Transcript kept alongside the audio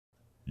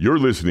You're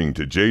listening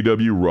to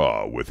JW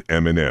Raw with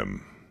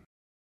Eminem.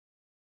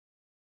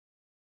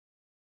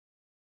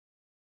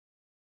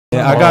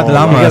 Yeah, I got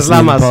llamas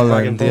in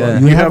Poland. Yeah.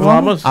 You have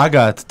llamas? I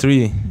got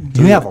 3.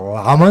 You have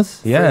llamas?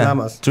 Yeah,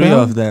 llamas. 3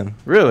 of them.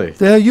 Really?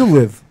 Where you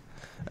live?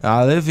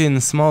 I live in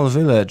a small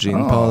village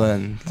in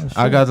Poland.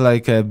 I got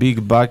like a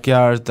big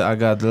backyard. I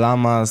got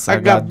llamas. I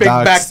got big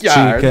ducks,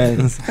 backyard.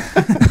 chickens.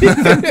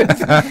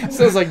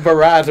 Sounds like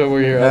Barat over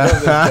here. I love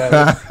this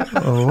guy.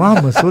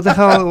 Llamas? What the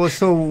hell?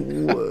 So,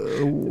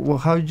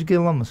 how did you get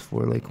llamas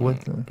for? Like what?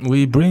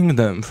 We bring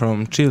them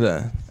from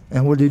Chile.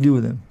 And what do you do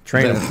with them?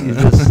 Train You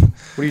them. just What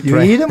do you you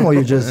train? eat them or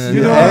you just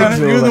You know, eggs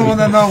or You're the like- one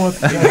that know what.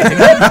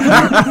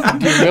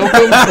 Do you milk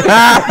them?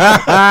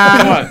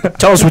 Come on.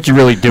 Tell us what you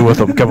really do with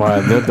them. Come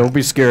on. Don't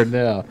be scared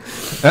now.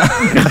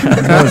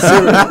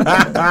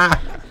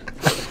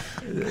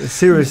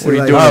 Seriously,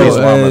 What are you like, doing with these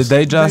Oh, llamas?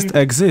 they just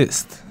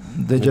exist.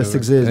 they just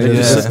exist.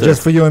 Yeah.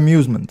 Just for your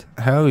amusement,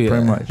 Hell yeah.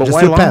 pretty much. But Just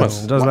why your llamas?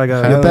 pets. Just like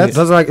Your Hell pets?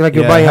 just like you're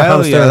Yeah, buying a hell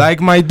house yeah, there.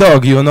 like my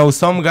dog. You know,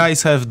 some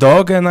guys have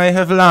dog and I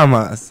have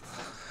llamas.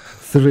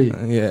 3.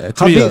 Yeah,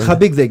 How 3 big? of How them.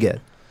 big they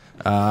get?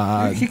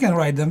 He can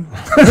ride them.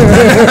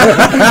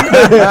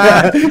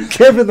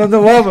 Kevin on the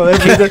llama.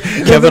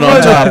 Kevin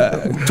on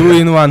top. 2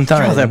 in one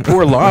time. Oh, that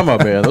poor llama,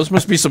 man. Those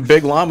must be some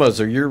big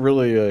llamas, or you're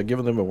really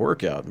giving them a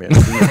workout, man.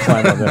 You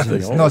climb on that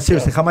thing. No,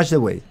 seriously, how much they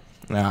weigh?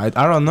 I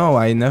don't know.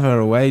 I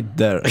never weighed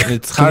there.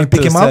 It's Can you hard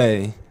pick to him up?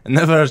 say.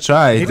 Never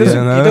tried. He doesn't,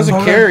 you he know?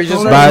 doesn't care. He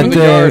just But runs in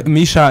the yard.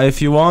 Misha, if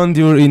you want,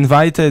 you're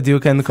invited. You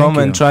can come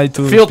and you. try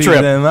to Field pick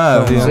trip. them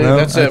up. Oh, You See, know?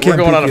 that's I it. We're can't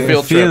going on a pick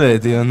field Feel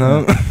trip. it, you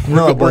know.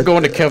 No, We're but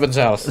going to Kevin's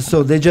house.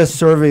 so they just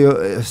serve you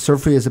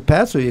as a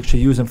pet, or you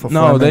actually use them for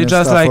No, farming they and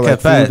just stuff, like or a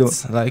pet,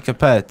 food like a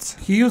pet.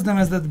 He used them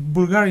as that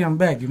Bulgarian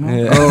bag, you know.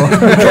 Yeah. Oh.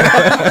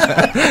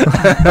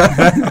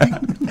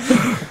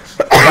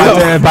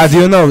 But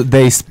you know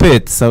they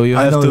spit, so you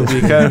I have know to this.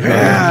 be careful.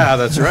 Yeah,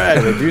 that's right.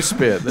 They do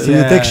spit. So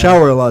you take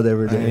shower a lot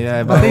every day.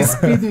 Yeah, But they but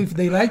spit if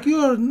they like you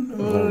or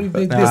if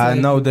they dislike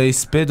no, you. they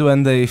spit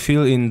when they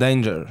feel in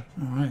danger.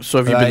 Alright. So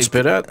have you been Like-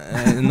 spit at?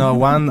 No,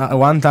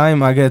 one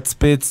time I get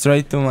spit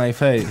straight to my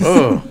face.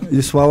 Oh,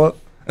 You swallow?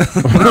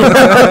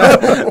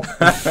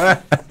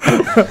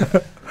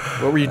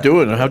 what were you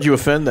doing? How'd you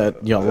offend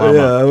that llama?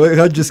 Yeah,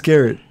 how'd you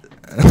scare it?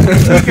 You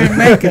can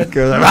make it.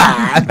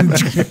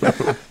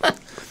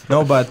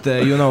 No, but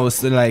you know,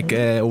 like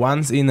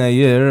once in a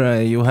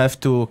year, you have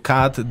to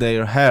cut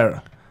their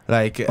hair.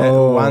 Like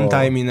one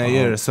time in a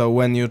year. So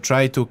when you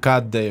try to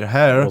cut their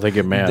hair, Well, they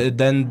get mad.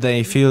 then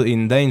they feel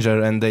in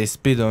danger and they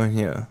spit on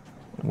you.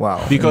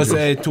 Wow. Because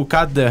to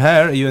cut the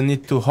hair, you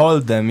need to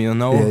hold them, you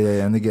know.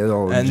 yeah, and they get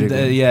all And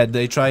jiggly. yeah,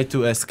 they try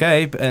to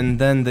escape, and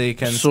then they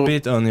can So-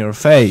 spit on your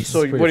face. So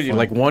what do you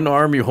like? One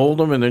arm you hold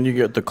them, and then you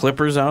get the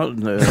clippers out.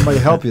 And, Somebody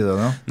help you though,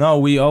 no? No,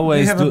 we They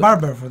always have do. a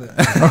barber for that.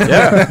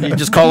 yeah, you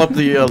just call up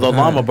the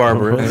llama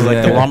barber, it's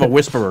like the Yeah. llama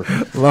whisperer.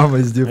 Llama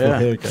is different Yeah.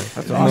 haircut.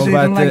 That's No, If they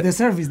but, don't like uh, the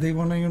service, they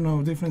want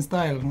to, different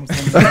style. Or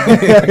something.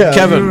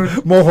 Kevin,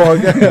 Mohawk.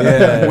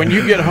 Yeah. when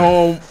you get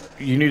home,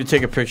 you need to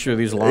take a picture of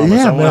these llamas.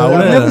 Yeah, I man. wanna- I've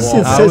will. never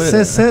seen. I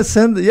will.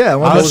 Send. Yeah, I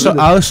want to see that.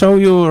 I'll show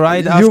you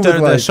right You after would the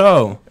like-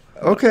 show.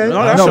 Okay.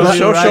 No, No, show- but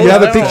show- show you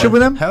have a that picture one.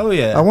 with them? Hell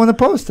yeah. I want to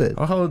post it.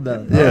 Oh, hold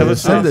on. Yeah,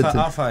 let's send it to-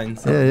 I'll find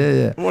some.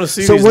 Yeah. I want to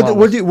see So these what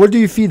llamas. what do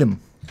you feed them?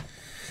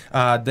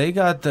 They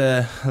got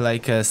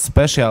like a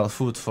special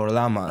food for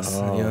llamas,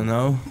 Oh. you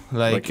know?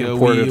 Like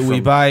imported we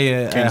from buy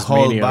a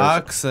whole Tasmania or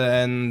box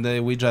and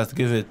we just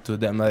give it to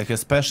them, like a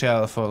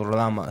special for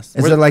llamas.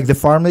 Is it like the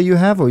farm that you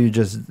have, or you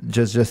just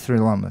 3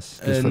 llamas?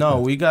 Just for No,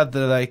 pets? we got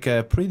like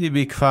a pretty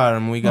big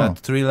farm. We got Oh.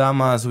 3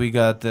 llamas, we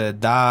got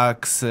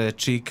ducks,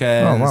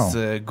 chickens, Oh,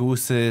 wow.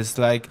 gooses.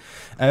 Like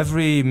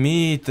every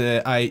meat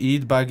I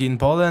eat back in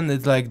Poland,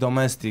 it's like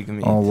domestic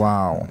meat. Oh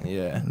wow,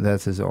 Yeah,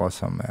 that is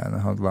awesome, man.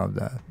 I would love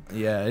that.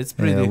 yeah, it's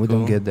pretty Yeah, we cool.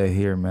 don't get that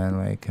here, man.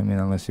 Like, I mean,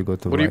 unless you go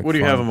to. What do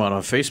you have them on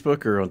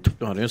Instagram or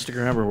on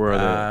Instagram, or where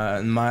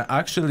are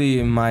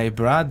Actually, my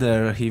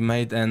brother, he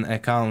made an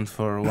account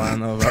for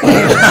one of our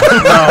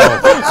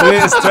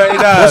they?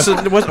 straight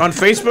up. What's on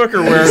Facebook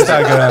or where?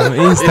 Instagram.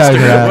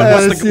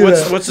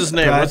 What's his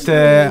name? But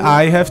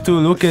I have to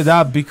look it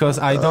up because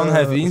I don't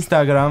have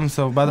Instagram.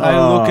 So, but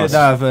I'll look it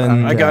up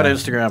and I got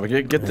Instagram.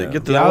 Get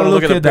the. I I'll want to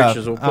look look at the it up.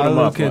 pictures. We'll put I'll them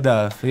look up. it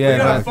up.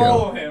 Yeah,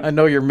 but, him. I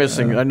know you're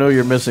missing. I know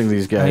you're missing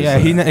these guys. yeah.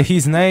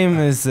 His name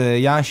is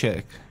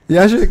Jasiek.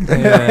 Jasiek?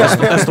 Yeah.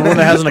 That's the one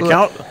that has an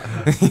account.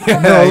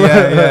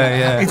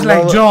 yeah. It's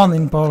like John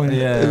in Poland.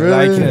 Yeah,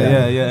 Really? like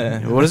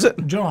yeah. What is it?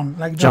 John,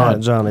 like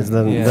John. John is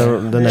the Yeah.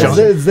 the It's name.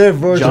 their- it's their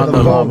version John of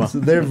the llama. bones.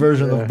 Their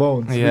version of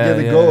bones. Yeah, we get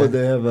a yeah. goat.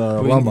 They have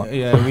a llama.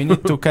 We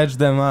need to catch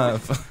them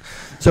up.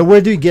 So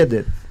where do you get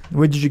it?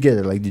 Where did you get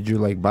it? Like, did you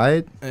like buy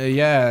it?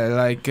 Yeah,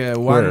 like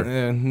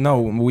one.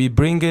 No, we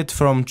bring it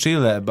from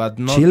Chile, but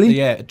not. Chile?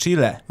 Yeah,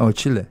 Chile. Oh,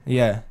 Chile.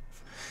 Yeah.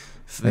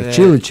 Like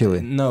Chile.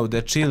 No,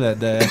 the Chile,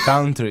 the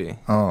country.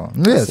 Oh,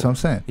 yeah, that's what I'm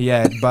saying.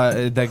 Yeah,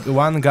 but the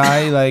one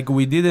guy, like,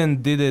 we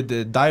didn't did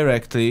it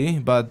directly,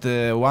 but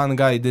one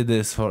guy did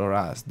this for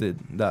us, did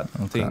that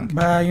thing.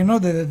 But you know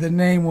the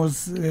name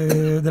was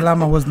the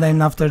llama was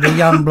named after the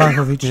Jan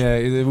Blachowicz.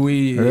 Yeah,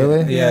 we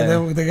Really? Yeah,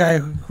 the guy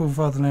who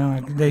fought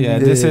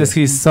David. this is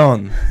his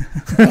son,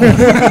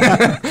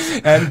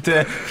 and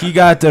he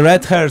got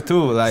red hair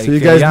too. Like, So you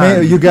guys,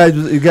 Jan. you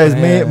guys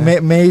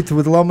mate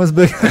with llamas,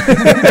 big.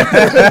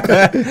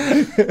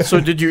 So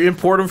did you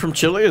import them from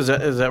Chile? Is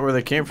that where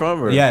they came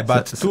from? Or? Yeah,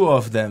 but two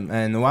of them,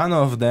 and one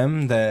of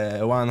them,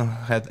 the one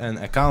had an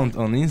account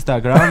on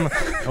Instagram,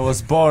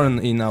 was born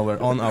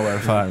on our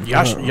farm.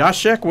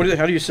 Jacek?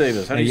 How do you say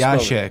this? How do you spell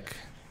Jacek.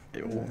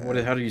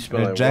 it? How do you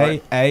spell it?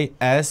 Jasek.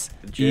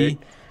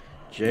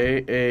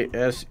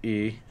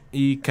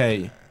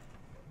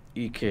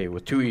 Ek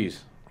with two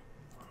E's.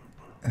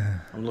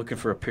 I'm looking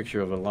for a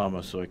picture of a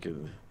llama so I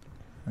could.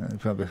 It's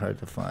probably hard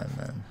to find,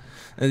 man.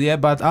 Yeah,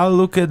 but I'll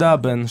look it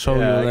up and show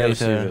you I gotta later.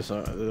 see this.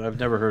 I've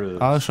never heard of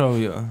this. I'll show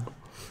you.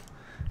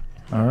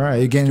 All right,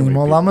 you getting any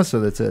more llamas, so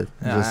that's it.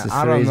 Yeah,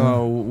 I don't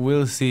know.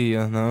 We'll see.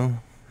 You know.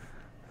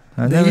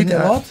 They eat a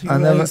lot.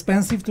 Are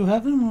expensive to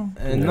have them? Or?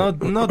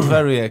 Not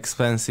very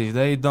expensive.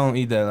 They don't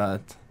eat a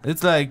lot.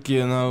 It's like,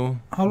 you know.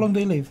 How long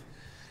they live?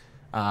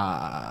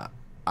 I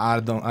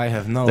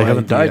have no idea. They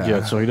haven't died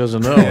yet, so he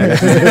doesn't know.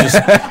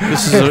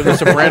 This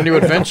is a brand new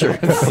adventure.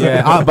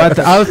 Yeah, but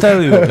I'll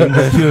tell you in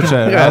the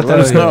future. Yeah, I'll let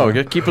us tell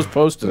you. know. Keep us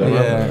posted.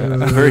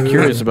 I'm very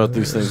curious about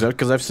these things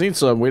because I've seen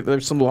some.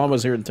 There's some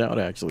llamas here in town,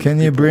 actually. Can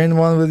you bring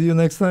one with you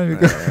next time?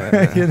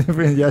 Can you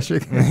bring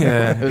Jacek?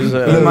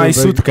 Yeah, in my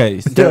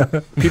suitcase.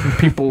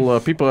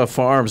 People have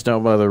farms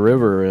down by the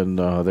river, and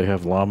they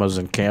have llamas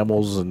and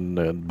camels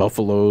and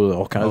buffalo,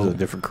 all kinds of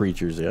different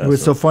creatures. Yeah, It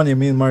was so funny.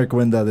 Me and Mark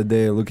went the other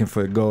day looking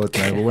for a goat.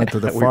 We went to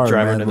the We farm,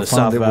 driving man. in We the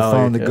South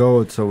found the Valley,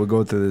 goat, so we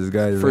go to this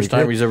guy. First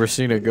time he's ever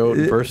seen a goat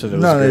in person. It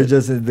was no, great. it's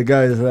just the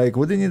guy is like,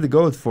 "What do you need the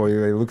goat for?" He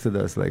like, looked at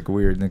us like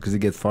weird, because you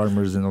get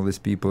farmers and all these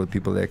people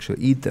that actually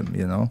eat them,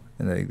 you know,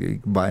 and they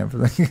buy them for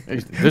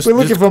we're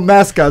looking for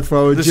mascot for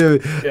our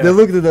gym. Yeah. They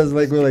looked at us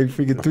like we're like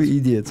freaking two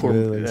idiots.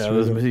 Man.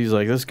 Like, he's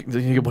like,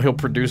 he'll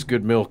produce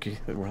good milk.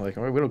 And we're like,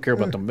 we don't care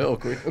about the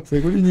milk. It's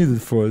like, what do you need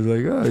it for? It's like,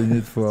 you need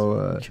it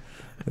for,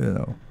 you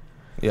know.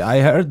 Yeah,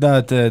 I heard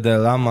that the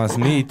llama's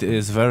meat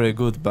is very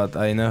good, but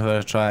I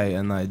never try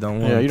and I don't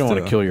want to. Yeah, you don't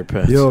want to kill your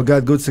pets. Yo,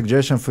 got good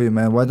suggestion for you,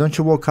 man. Why don't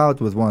you walk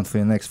out with one for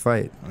your next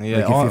fight?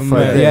 Yeah, like if you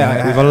fight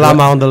with a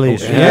llama on the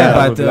leash.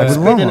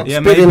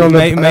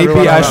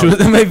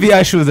 Maybe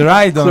I should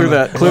ride on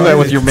Clear that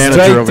with your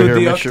manager over here.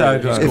 Make sure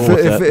he's cool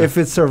with that. If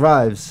it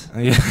survives,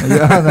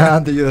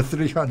 under your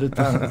 300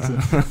 pounds.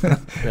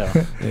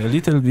 A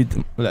little bit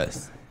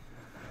less.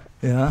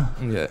 Yeah.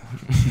 Yeah.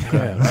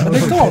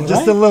 They're tall,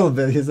 Just a little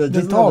bit. He said,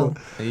 just tall.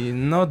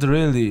 Not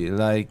really.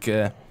 Like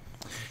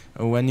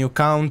when you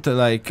count,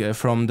 like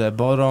from the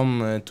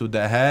bottom to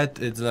the head,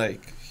 it's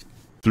like.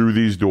 Through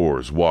these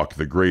doors walk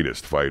the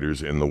greatest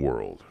fighters in the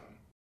world.